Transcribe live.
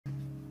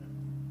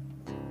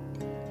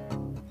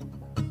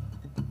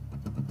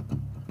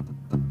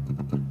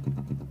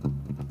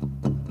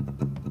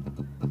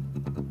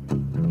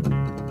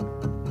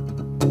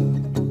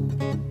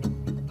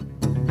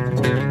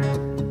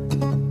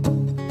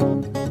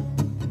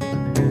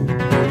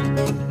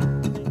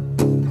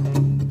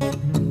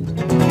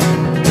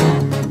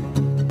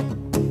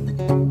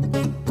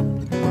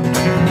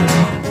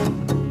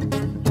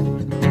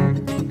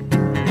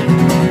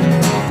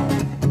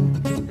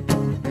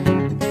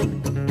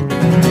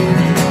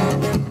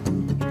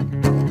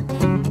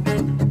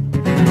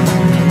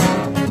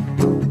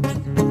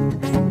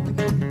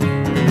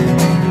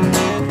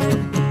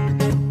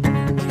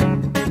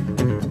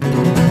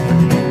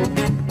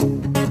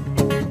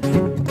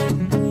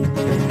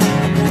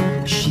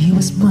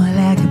was more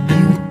like a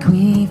beauty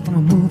queen from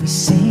a movie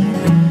scene.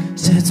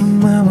 Said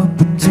tomorrow,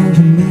 but don't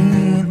you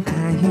mean I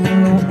hear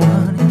no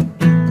one?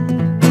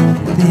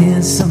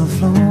 Dance on the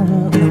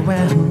floor and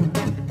around.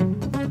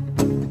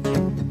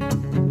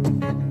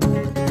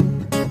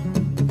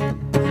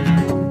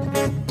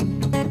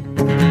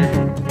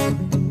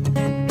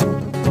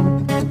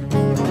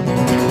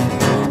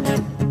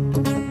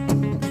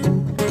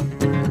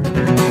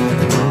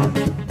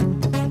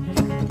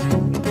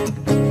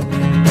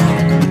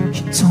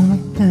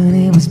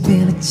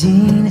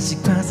 Jean as she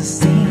crossed the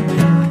scene.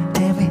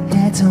 Every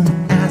head told me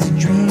I was a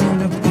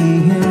dream of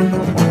being the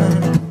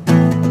one.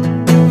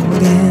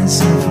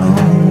 Dance on the floor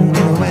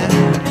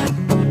around.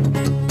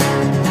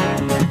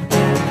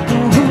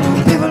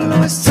 People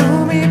always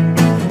told me,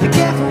 be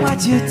careful what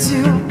you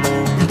do.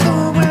 Go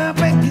around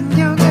breaking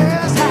young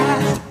girls'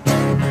 hearts.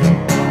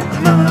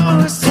 Mama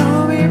always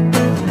told me,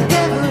 be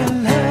careful in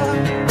love.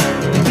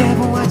 Be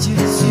careful what you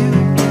do,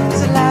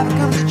 'cause a life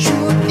becomes the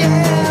truth,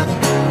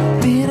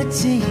 yeah. Being a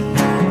teen.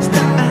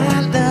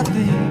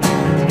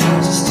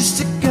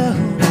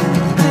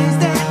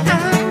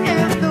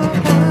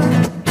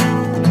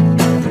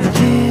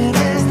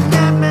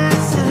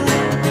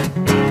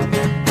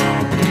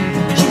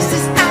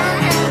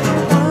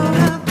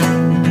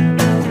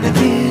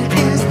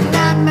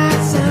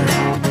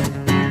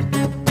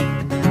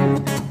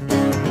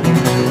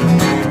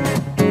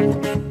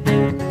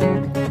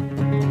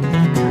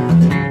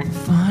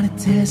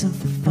 And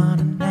for fun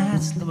and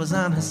nights, that was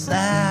on her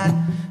side.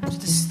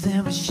 Just a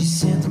step, but she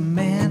sent a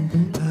man.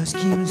 Her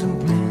schemes and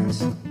plans.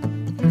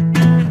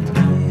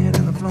 Head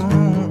on the floor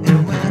and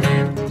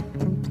around.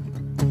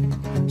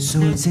 So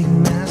I take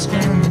my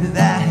strength with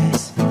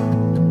eyes.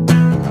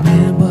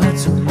 Remember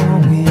to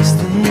always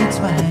think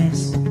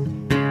twice.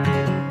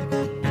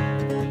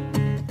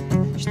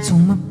 She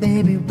told my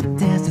baby we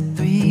danced at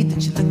 3. Then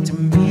she looked at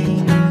me.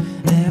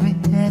 Every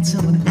head so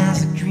with eyes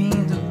that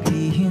dreamed of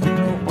being the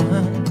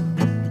one.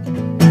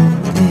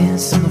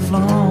 On the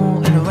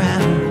floor and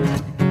around.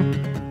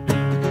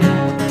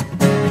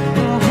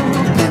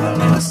 People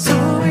always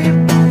told me,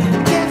 be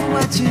careful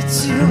what you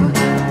do.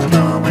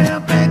 Go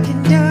around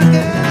breaking young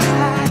girls'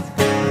 hearts.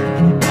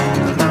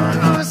 Mama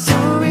always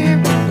told me,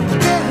 be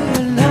careful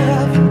in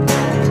love.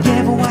 Be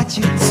careful what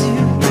you do.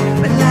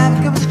 When life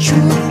becomes the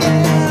truth,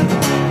 yeah.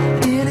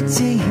 In a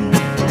teen,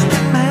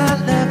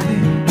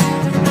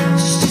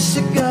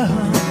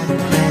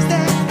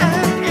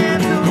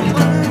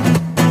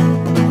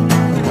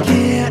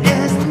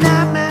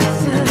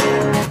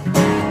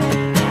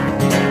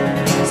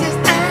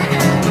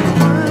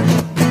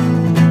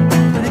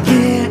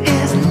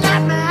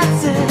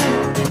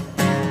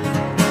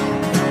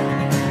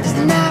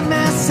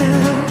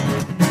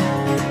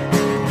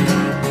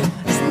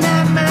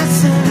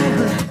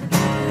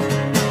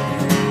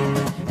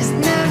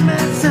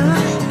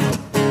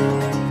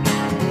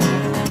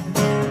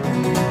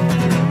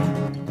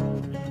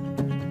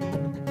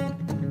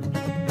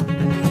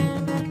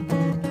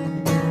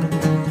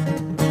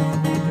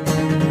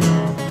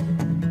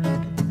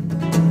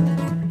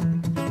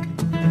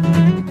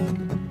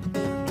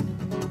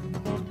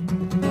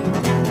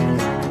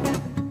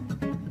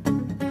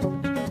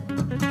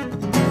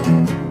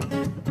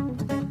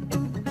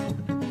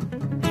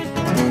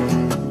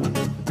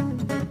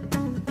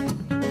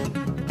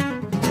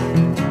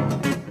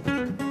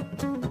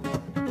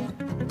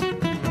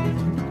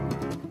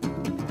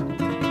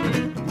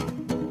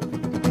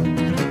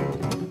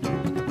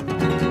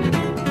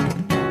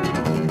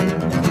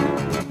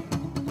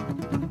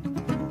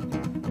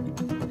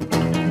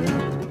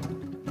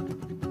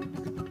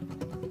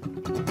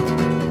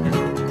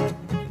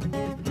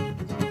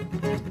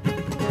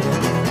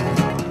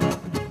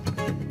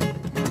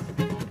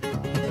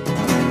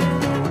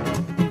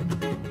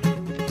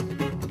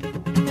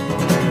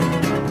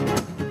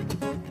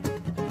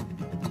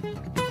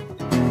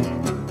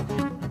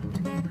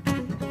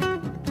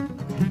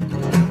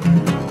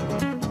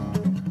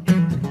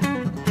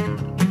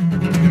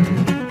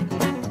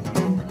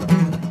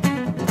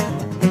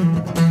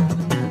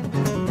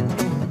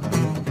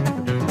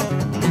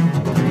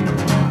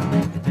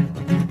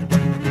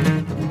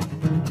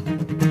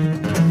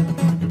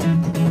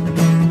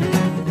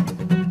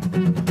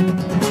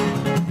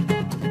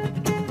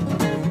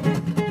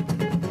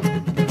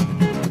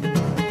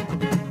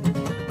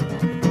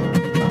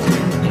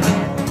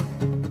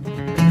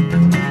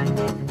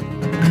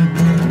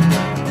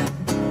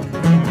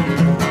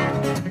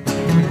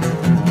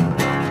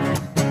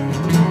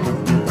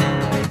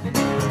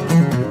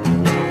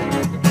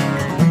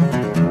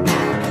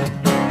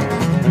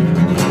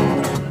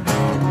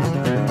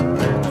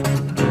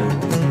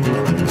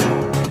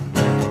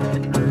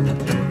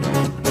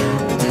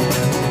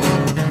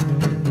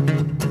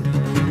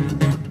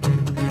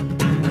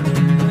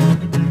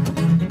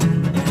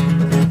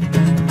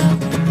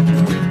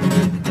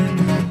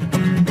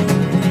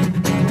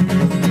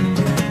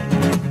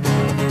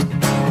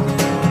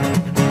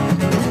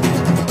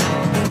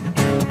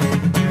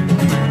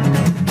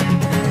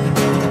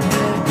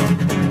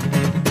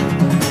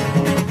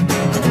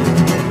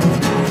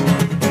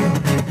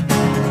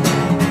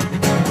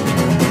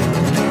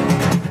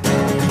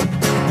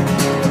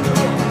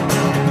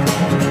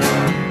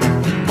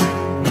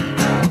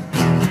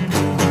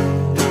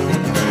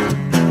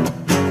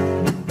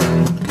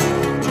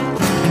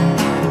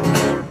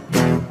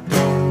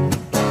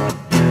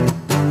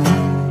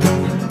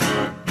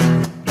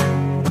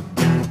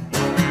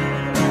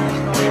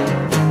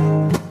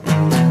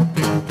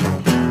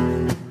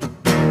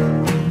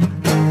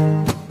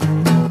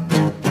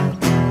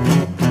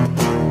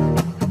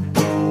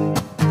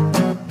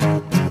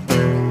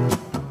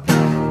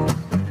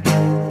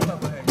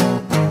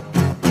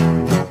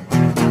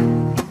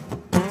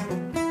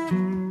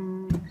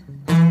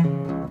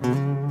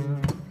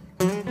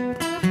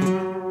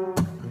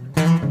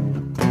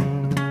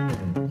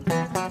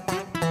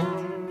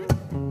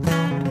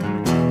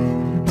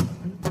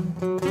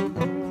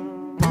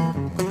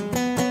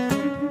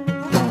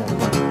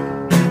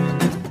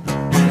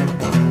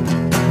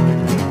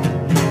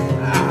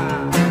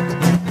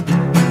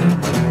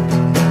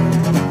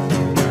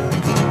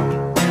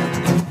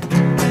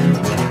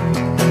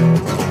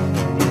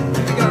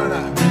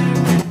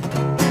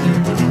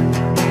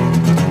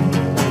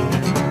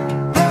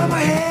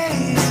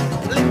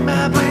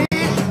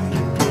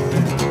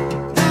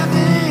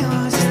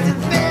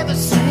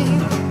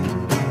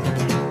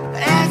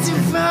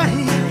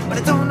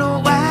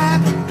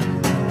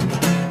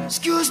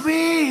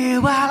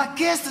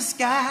 kiss the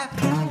sky.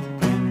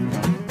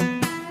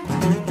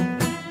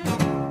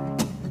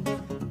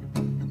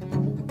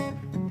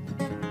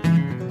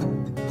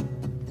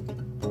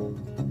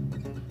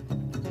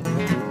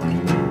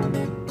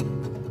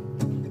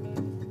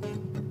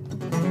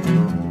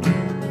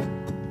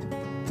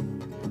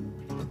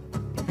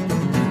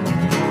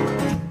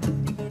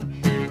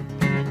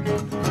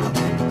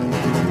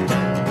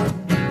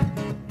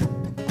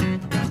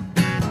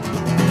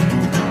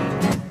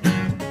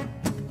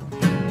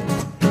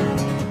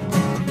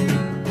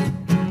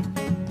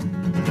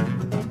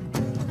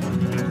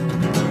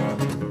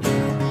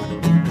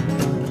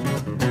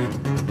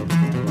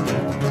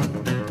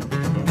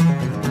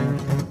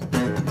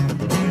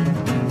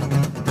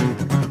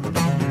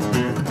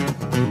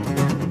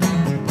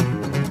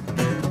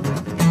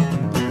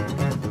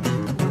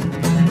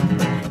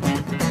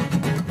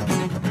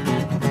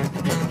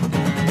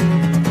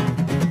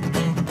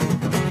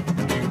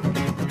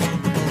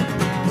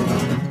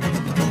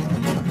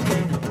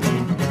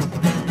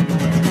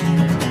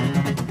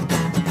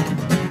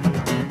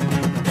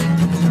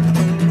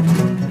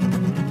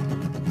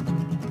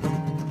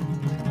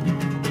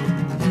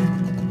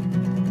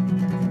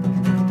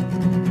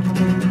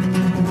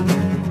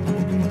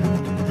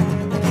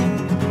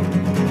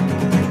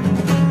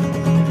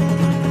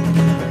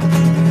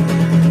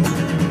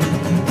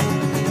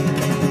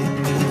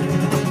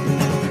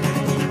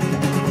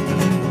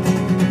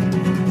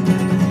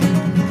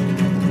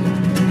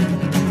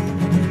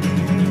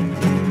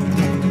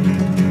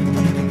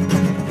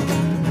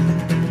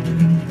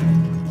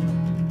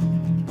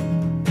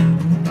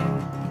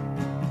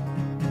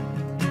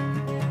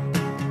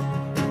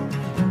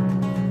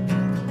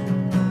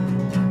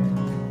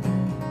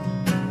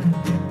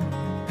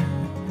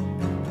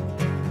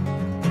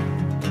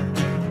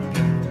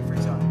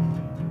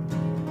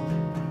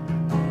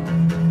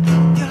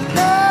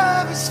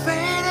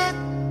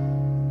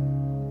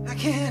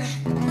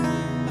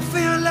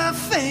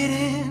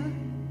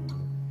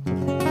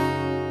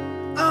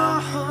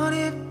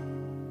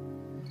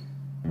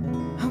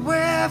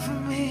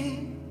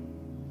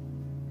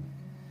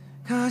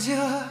 Cause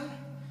your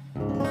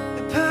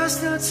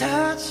personal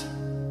touch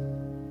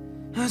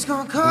is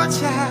gonna caught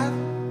you.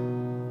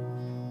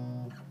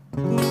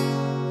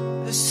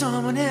 There's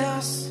someone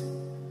else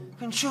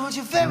controls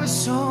your very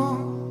soul.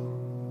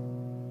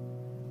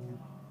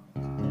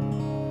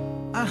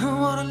 I don't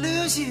wanna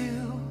lose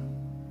you.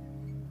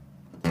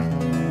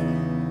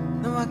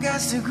 No, I got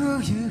to grow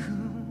you.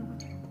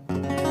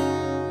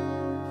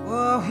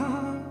 Whoa,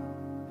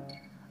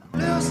 I'm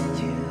losing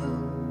you.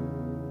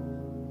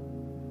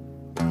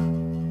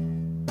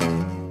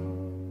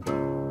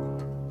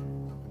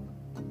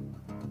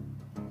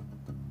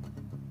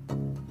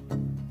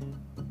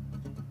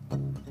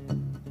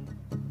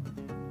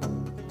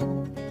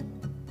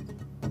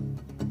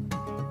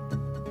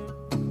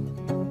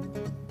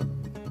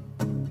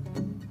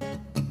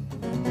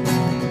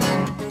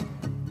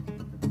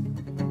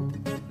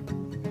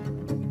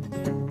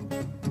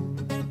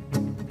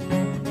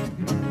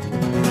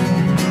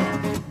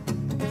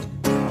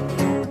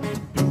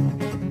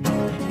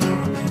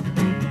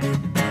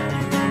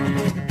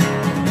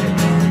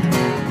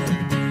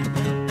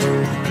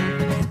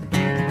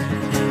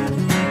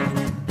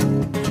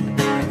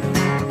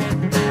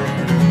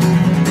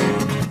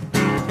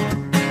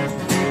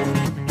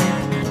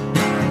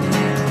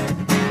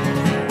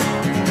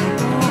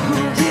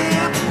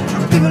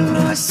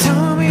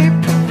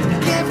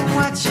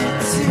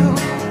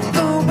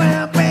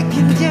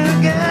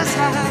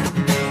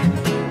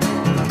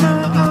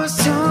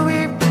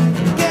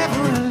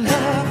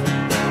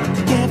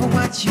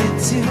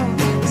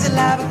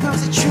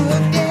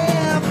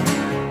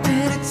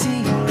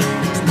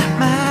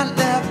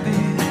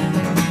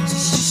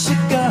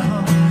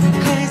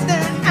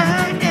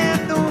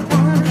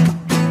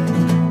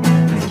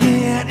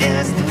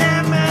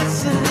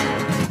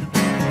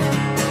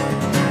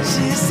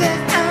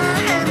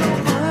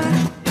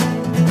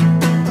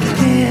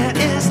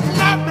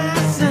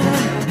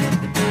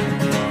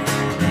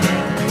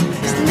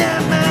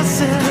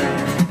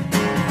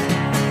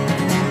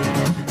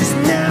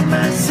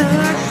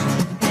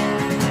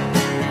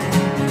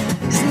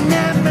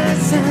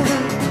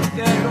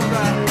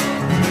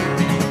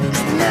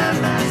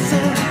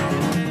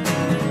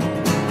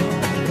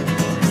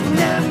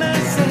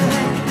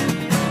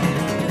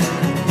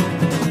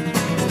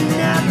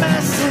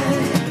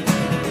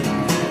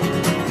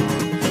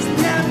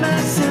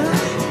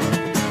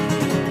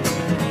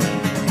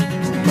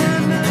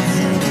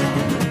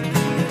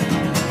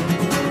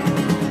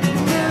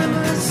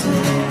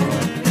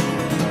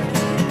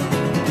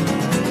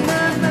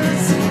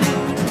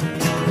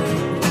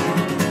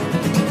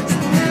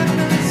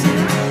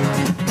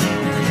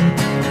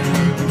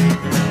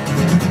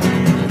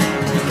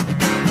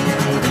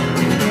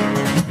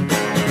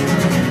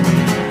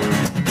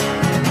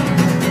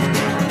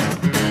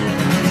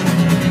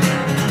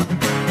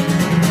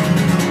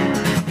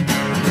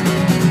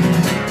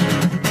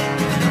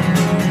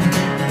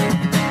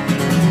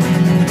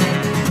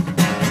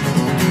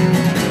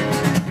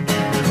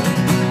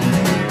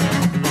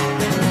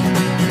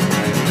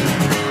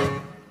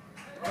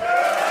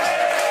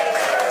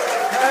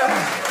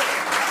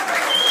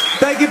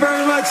 you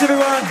very much,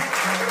 everyone.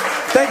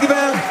 Thank you,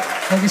 Ben.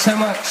 Thank you so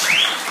much.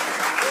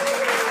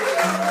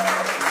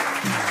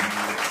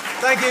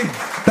 Thank you.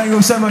 Thank you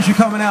all so much for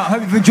coming out.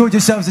 Hope you've enjoyed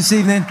yourselves this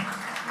evening.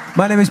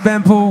 My name is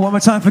Ben Poole. One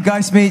more time for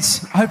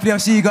Smeets. Hopefully I'll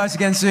see you guys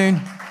again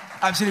soon.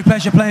 Absolute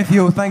pleasure playing for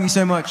you all. Thank you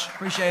so much.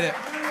 Appreciate it.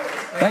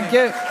 Thank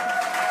you.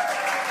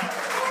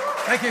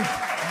 Thank you.